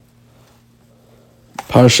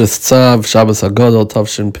Parshas Tzav, Shabbos HaGadol,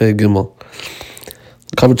 Tavshin Pei Gimel.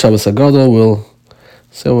 Covered Shabbos HaGadol, we'll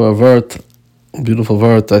say a vert, a beautiful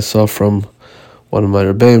vert I saw from one of my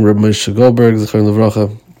Rebbeim, Reb Moshe Goldberg, Zechar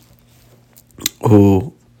Levracha,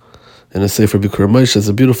 who, in a Sefer Bikur Moshe, is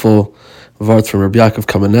a beautiful vert from Reb Yaakov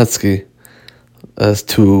Kamenetsky as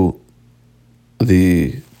to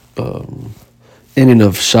the inning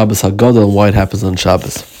of Shabbos HaGadol and why it happens on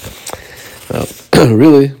Shabbos.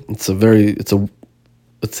 Really, it's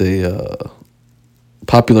a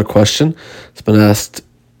popular question. It's been asked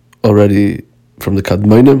already from the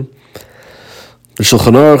Kadmonim. The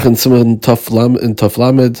Shulchan Aruch in Siman Taf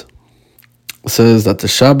Lamed says that the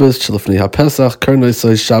Shabbos Shelifnei HaPesach Kernei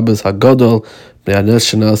Shabbos HaGadol Me'anes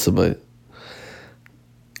Shenasabay.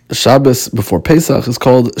 Shabbos before Pesach is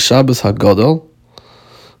called Shabbos HaGadol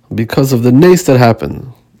because of the nace that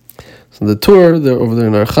happened. So the Tur, they're over there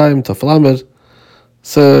in Archaim, Taf Lamed,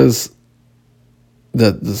 says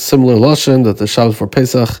that the similar lashon that the Shabbos for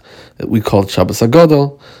Pesach that we called Shabbos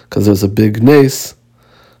HaGadol because there was a big nace.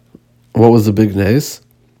 What was the big nace?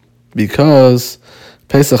 Because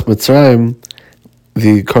Pesach Mitzrayim,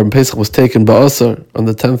 the Korban Pesach was taken ba'asar on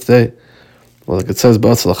the 10th day. Well, like it says,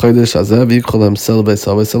 ba'asar l'chodesh hazeh v'yikol sel beis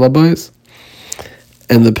ha'bayis.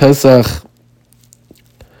 And the Pesach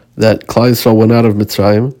that Klal Yisrael went out of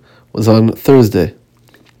Mitzrayim was on Thursday.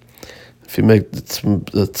 If you make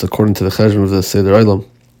that's according to the cheshbon of the Seder Olam.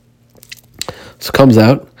 So it comes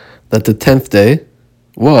out that the 10th day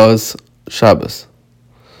was Shabbos.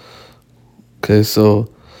 Okay, so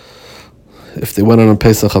if they went on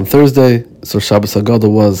Pesach on Thursday, so Shabbos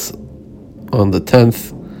HaGadol was on the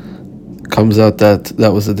 10th. It comes out that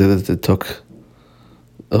that was the day that they took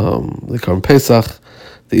the Korban Pesach.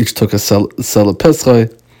 They each took a sel of Pesach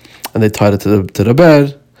and they tied it to the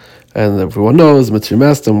bed. And everyone knows, Mitzrayim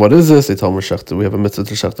asked them, what is this? They told them, we have a mitzvah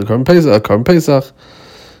to shech the Korban Pesach.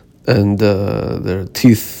 And their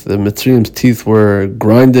teeth, the Mitzrayim's teeth were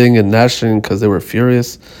grinding and gnashing because they were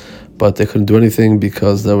furious. But they couldn't do anything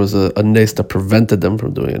because there was a nace that prevented them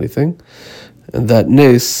from doing anything. And that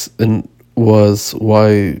nace was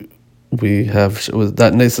why we have,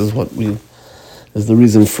 that nace is what is the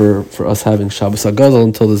reason for us having Shabbos HaGadol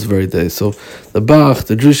until this very day. So the Bach,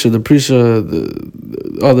 the Drisha, the Prisha,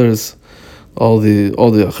 the others, all the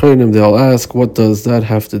Achronim, they all ask, what does that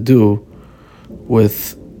have to do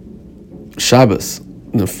with Shabbos?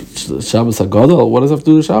 Shabbos HaGadol, what does that have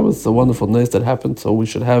to do with Shabbos? It's a wonderful nace that happened, so we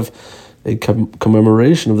should have a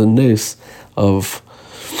commemoration of the nace of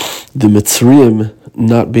the Mitzrayim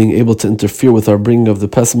not being able to interfere with our bringing of the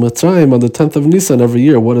Pesach Mitzrayim on the 10th of Nisan every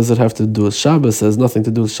year. What does it have to do with Shabbos? It has nothing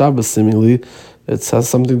to do with Shabbos, seemingly. It has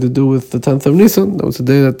something to do with the 10th of Nisan. That was the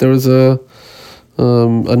day that there was a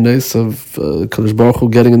nace of Kadosh Baruch Hu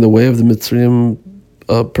getting in the way of the Mitzrayim,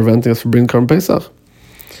 preventing us from bringing Korban Pesach.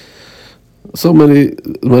 So many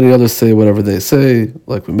others say whatever they say.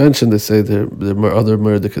 Like we mentioned, they say they're other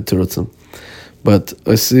murder Tirutzim. But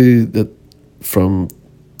I see that from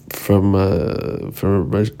the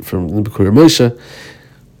Bikur Moshe,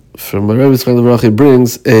 from my Rebbe Zechar Levracha,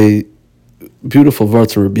 brings a beautiful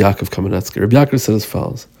verse from Reb Yaakov Kamenetsky. Reb Yaakov said as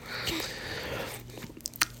follows: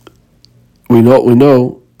 We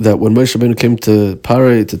know that when Moshe Rabbeinu came to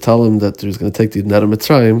Paray to tell him that he was going to take the net of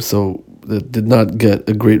Mitzrayim, so it did not get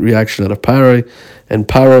a great reaction out of Paray, and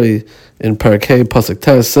Paray in Parakeh Pasuk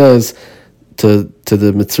Tes says to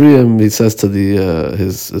the Mitzrayim, he says to the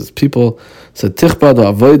his people, said Tichbad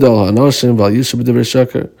avoda al hanoshim val yishu b'divrei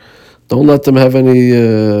sheker. Don't let them have any.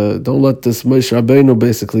 Don't let this Moshe Rabbeinu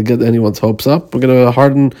basically get anyone's hopes up. We're going to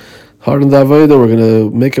harden the avoda. We're going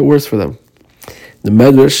to make it worse for them. The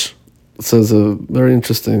Medrash says a very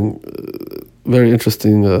interesting.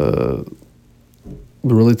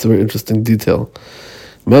 Relates a very interesting detail.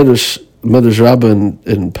 Medrash Rabbah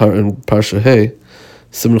in Parsha Hey,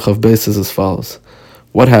 Simon Chav Beis says as follows: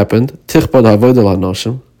 what happened? Tichbad avoda al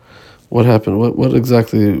hanoshim. What happened? What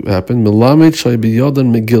exactly happened? Melamed shay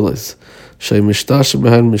biyodan megillas shay mishtash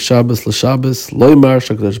behen mishabbos l'shabbos loymar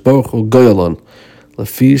shakadosh baruch hu goyalon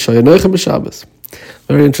lefi shayanochem b'shabbos.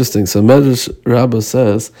 Very interesting. So Medrash Rabbah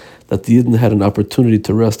says that the Yidden had an opportunity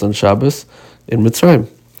to rest on Shabbos in Mitzrayim.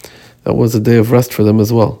 That was a day of rest for them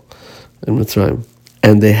as well in Mitzrayim,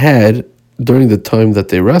 and they had, during the time that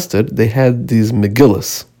they rested, they had these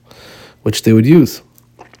megillas, which they would use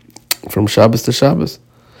from Shabbos to Shabbos.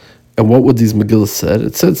 And what would these megillas said?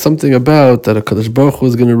 It said something about that a Kadosh Baruch Hu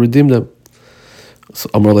was going to redeem them. So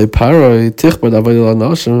Amar le Paray Tichbad avoda al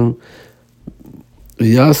hanoshim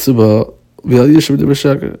v'yasuba v'al yishu b'divrei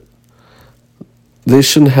sheker. They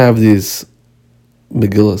shouldn't have these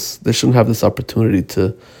megillas. They shouldn't have this opportunity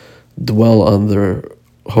to dwell on their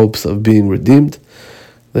hopes of being redeemed.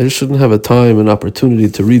 They shouldn't have a time and opportunity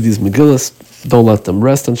to read these Megillas. Don't let them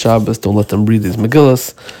rest on Shabbos. Don't let them read these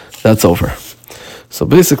Megillas. That's over. So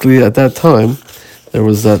basically, at that time, there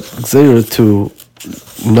was that gzeira to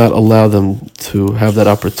not allow them to have that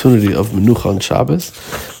opportunity of menucha on Shabbos,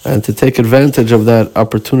 and to take advantage of that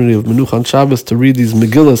opportunity of menucha on Shabbos to read these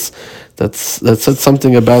Megillas that said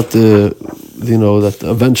something about the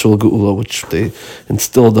eventual geula, which they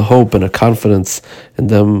instilled a hope and a confidence in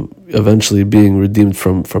them eventually being redeemed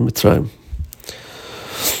from Mitzrayim.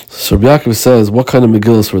 So Rabbi Yaakov says, what kind of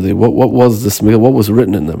Megillas were they? What was this Megillah? What was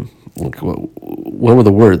written in them? What were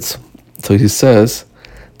the words? So he says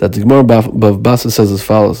that the Gemara Bava says as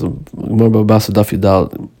follows. Gemara Bava Daf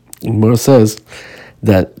Yudal. Gemara says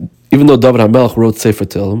that even though David HaMelech wrote Sefer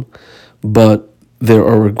Tehillim, but there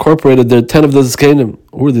are incorporated 10 of the Zkenim.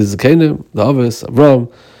 Who are the Zkenim? The Avos,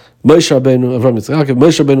 Avram, Moshe Rabbeinu,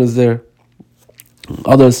 Moshe Rabbeinu is there.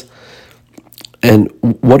 Others. And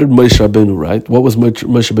what did Moshe Rabbeinu write? What was Moshe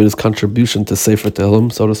Rabbeinu's contribution to Sefer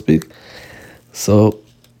Tehillim, so to speak? So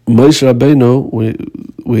Moshe Rabbeinu,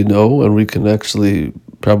 we know, and we can actually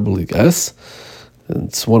probably guess.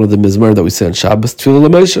 It's one of the mizmor that we say on Shabbos, Tefillah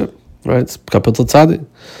L'Moshe, right? It's Kapitel Tzadi.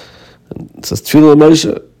 And it says Tefillah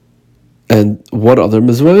L'Moshe. And what other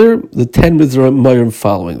mizmor? The 10 mizmor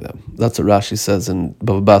following them. That's what Rashi says in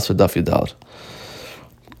Bava Basra Daf Yudal.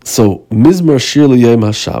 So Mizmor Shir L'Yom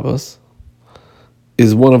HaShabbos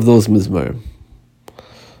is one of those mizmor.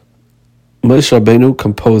 Moshe Rabbeinu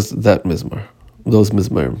composed that mizmor, those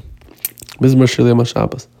mizmor. Mizmor Shir L'Yom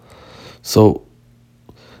HaShabbos. So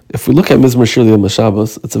if we look at Mizmor Shir L'Yom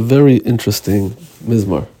HaShabbos, it's a very interesting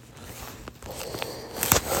mizmor.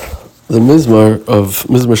 The mizmor of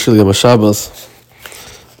Mizmor Shir L'Yom HaShabbos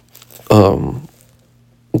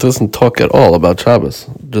doesn't talk at all about Shabbos.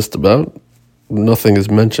 Just about. Nothing is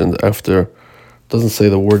mentioned after, doesn't say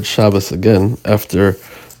the word Shabbos again after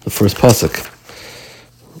the first pasuk.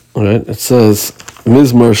 All right, it says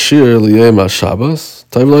Mizmor Shir L'Yom HaShabbos.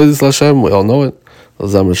 Tov L'Yis L'Hashem. We all know it.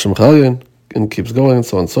 L'Zamer Shem Chalyon, and keeps going, and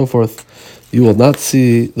so on and so forth. You will not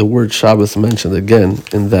see the word Shabbos mentioned again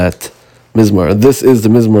in that mizmor. And this is the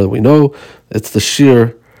mizmor that we know. It's the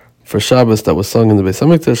shir for Shabbos that was sung in the Beis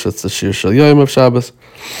Hamikdash. It's the shir Shel Yom of Shabbos.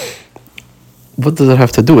 What does it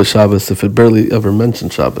have to do with Shabbos if it barely ever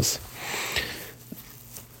mentioned Shabbos?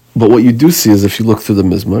 But what you do see is, if you look through the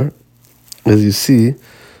mizmor, is you see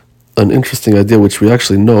an interesting idea, which we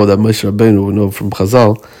actually know that Moshe Rabbeinu, we know from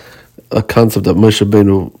Chazal, a concept that Moshe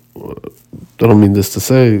Rabbeinu, I don't mean this to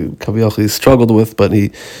say, Kaviyach, he struggled with, but a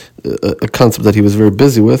concept that he was very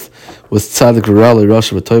busy with, was Tzadik R'Ralei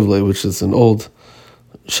Rasha V'Tovlei, which is an old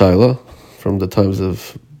shaila from the times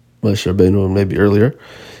of Moshe Rabbeinu and maybe earlier,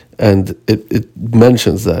 and it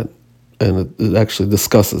mentions that, and it actually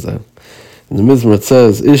discusses that. In the Mizmor it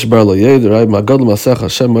says, Ish bar lo yeda, right? Ma'gadol ma'asecha,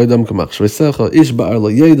 Hashem ma'idam k'mach shveisecha, Ish bar lo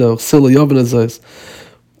yeda, Chsil lo yoven ezayis.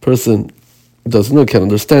 Person doesn't know, can't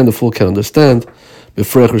understand, the fool can't understand.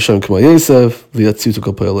 B'frech Rishayim k'ma Yosef, v'yatzitu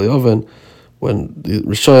kol pa'el yoven. When the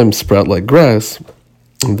Rishayim sprout like grass,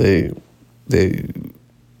 and they're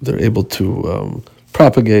able to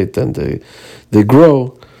propagate, and they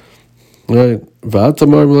grow, right?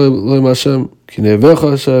 V'atamar l'em Hashem, kinei vecha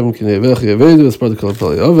Hashem, kinei vecha yevedu, v'spartu kol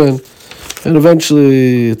pa'el yoven. And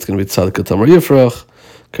eventually it's going to be Tzadik Tamar Yifrach,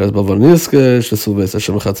 Kaz Balvan Niske, Shesul Beis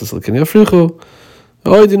Hashem Chatzis L'ken Yafrichu,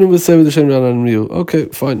 Oidinu B'Sevid Hashem Ranan Miyu. Okay,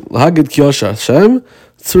 fine. L'hagid Kiyosha Hashem,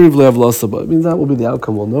 Tzuriv Le'av L'Asabai. I mean, that will be the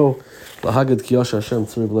outcome, we'll know. L'hagid Kiyosha Hashem,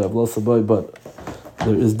 Tzuriv Le'av L'Asabai, but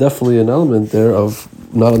there is definitely an element there of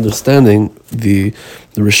not understanding the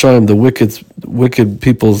Rishayim, the wicked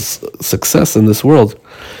people's success in this world.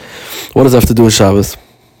 What does that have to do with Shabbos?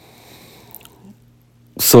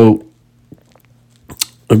 So,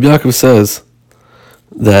 Rabbi Yaakov says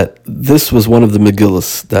that this was one of the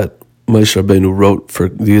Megillas that Moshe Rabbeinu wrote for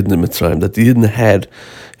the Yidden in Mitzrayim, that the Yidden had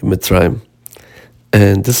in Mitzrayim.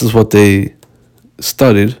 And this is what they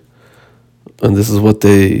studied, and this is what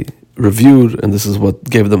they reviewed, and this is what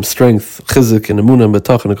gave them strength, chizik and emunah and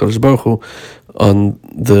betach and HaKadosh Baruch Hu, on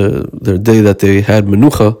their day that they had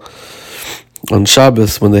menucha, on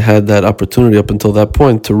Shabbos, when they had that opportunity up until that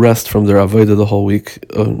point to rest from their avodah the whole week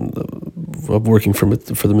of working for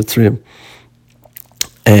the Mitzrayim.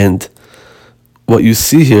 And what you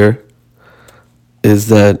see here is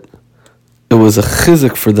that it was a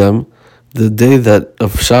chizik for them. The day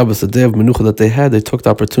of Shabbos, the day of Menucha that they had, they took the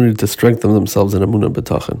opportunity to strengthen themselves in Emunah and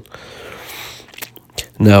Betachin.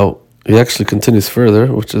 Now, he actually continues further,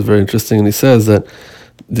 which is very interesting, and he says that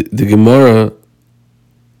the Gemara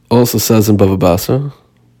also says in Bava Basra,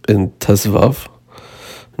 in Tesvav,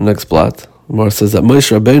 next blot, Gemara says that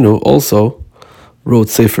Moshe Rabbeinu also wrote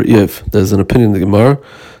Sefer Yev. There's an opinion in the Gemara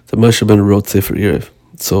that Moshe Rabbeinu wrote Sefer Yev.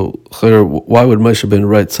 So, why would Moshe Rabbeinu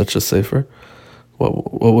write such a Sefer?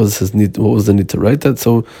 What was his need? What was the need to write that?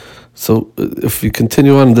 So if you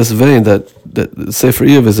continue on in this vein, that Sefer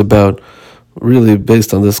Yev is about really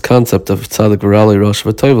based on this concept of Tzadik V'Ralei Rosh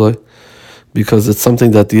V'Tovlei, because it's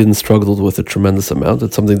something that the Yidden struggled with a tremendous amount.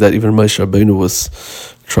 It's something that even Moshe Rabbeinu was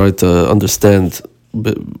trying to understand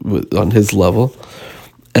on his level,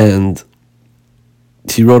 and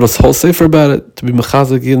he wrote a whole sefer about it to be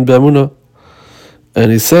mechazik Yidden be'emunah. And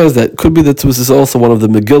he says that could be that this is also one of the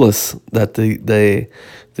Megillas that the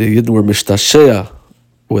Yidden were mishtashea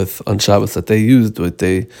with on Shabbos, that they used, what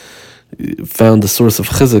they found the source of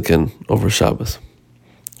chizuk in over Shabbos,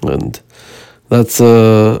 and that's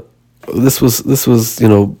this was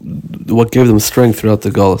what gave them strength throughout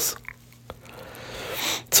the Galus.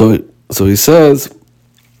 So he says.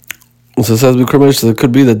 So it says it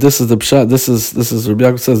could be that this is the pshat. This is Rabbi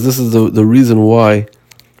Yaakov says this is the reason why.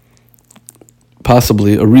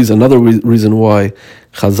 Possibly another reason why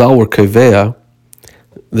Chazal were kaveya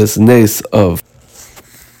this nace of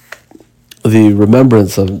the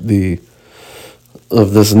remembrance of this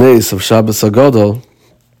nace of Shabbos HaGadol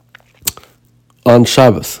on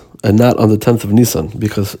Shabbos and not on the 10th of Nisan,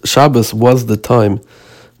 because Shabbos was the time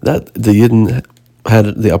that the Yidden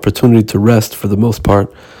had the opportunity to rest for the most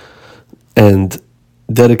part and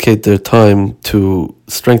dedicate their time to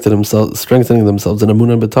strengthening themselves in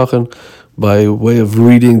Amunah and Betachan by way of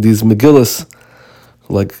reading these Megillas,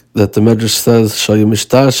 like that the Medrash says,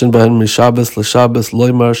 Shayimishtashin b'hen mishabbos l'shabbos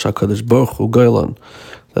loymar shakadosh baruch hu goylan,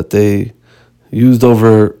 that they used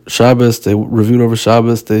over Shabbos, they reviewed over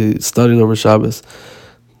Shabbos, they studied over Shabbos,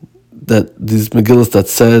 that these Megillas that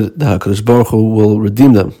said that HaKadosh Baruch Hu will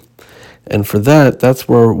redeem them. And for that's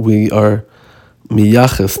where we are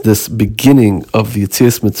miyachas, this beginning of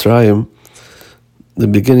Yetzias Mitzrayim, the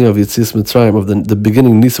beginning of Yetzias Mitzrayim, of the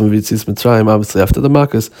beginning Nisan of Yetzias Mitzrayim, obviously after the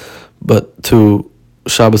Makkos, but to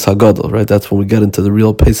Shabbos HaGadol, right? That's when we get into the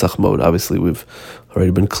real Pesach mode. Obviously, we've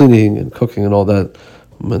already been cleaning and cooking and all that,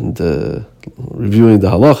 and reviewing the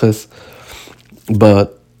halachas,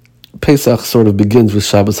 but Pesach sort of begins with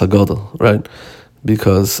Shabbos HaGadol, right?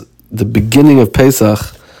 Because the beginning of Pesach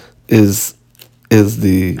is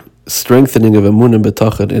the strengthening of Emunah and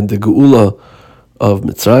Betachan in the Geula of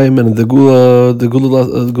Mitzrayim and the Gula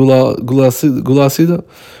Asida,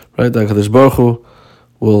 right? That HaKadosh Baruch Hu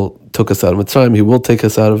took us out of Mitzrayim. He will take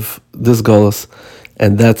us out of this Galus,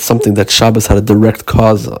 and that's something that Shabbos had a direct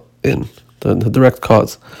cause in, the direct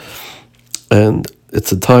cause. And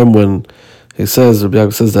it's a time when he says, Rabbi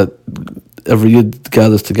Yaakov says, that every Yid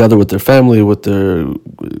gathers together with their family, with their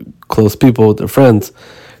close people, with their friends,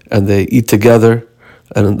 and they eat together.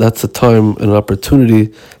 And that's a time, an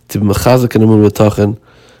opportunity to be mechazik and emun v'tachin,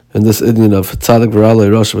 and this idyon of tzadik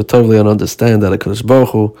v'ralei rosh v'tovli, and understand that HaKadosh Baruch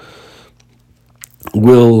Hu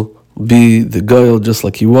will be the goyel just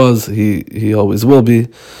like he was. He always will be,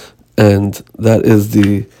 and that is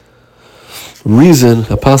the reason,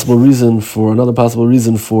 another possible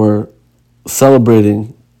reason for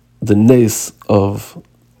celebrating the nace of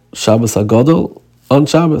Shabbos HaGadol on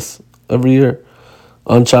Shabbos every year.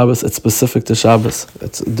 On Shabbos, it's specific to Shabbos.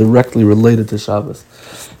 It's directly related to Shabbos.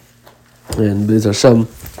 And B'ez Hashem,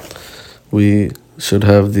 we should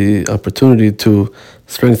have the opportunity to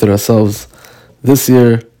strengthen ourselves this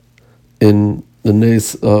year in the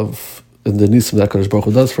nace of the nisim that HaKadosh Baruch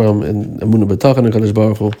Hu does from in Emunah B'tachan HaKadosh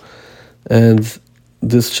Baruch Hu. And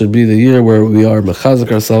this should be the year where we are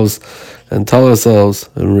mechazik ourselves and tell ourselves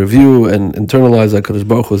and review and internalize that HaKadosh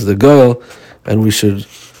Baruch Hu is the goyel, and we should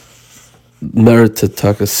merit to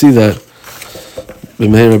see that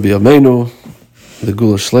b'meir b'yameinu, the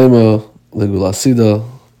gula shlema, the gula asida.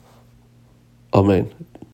 Amen.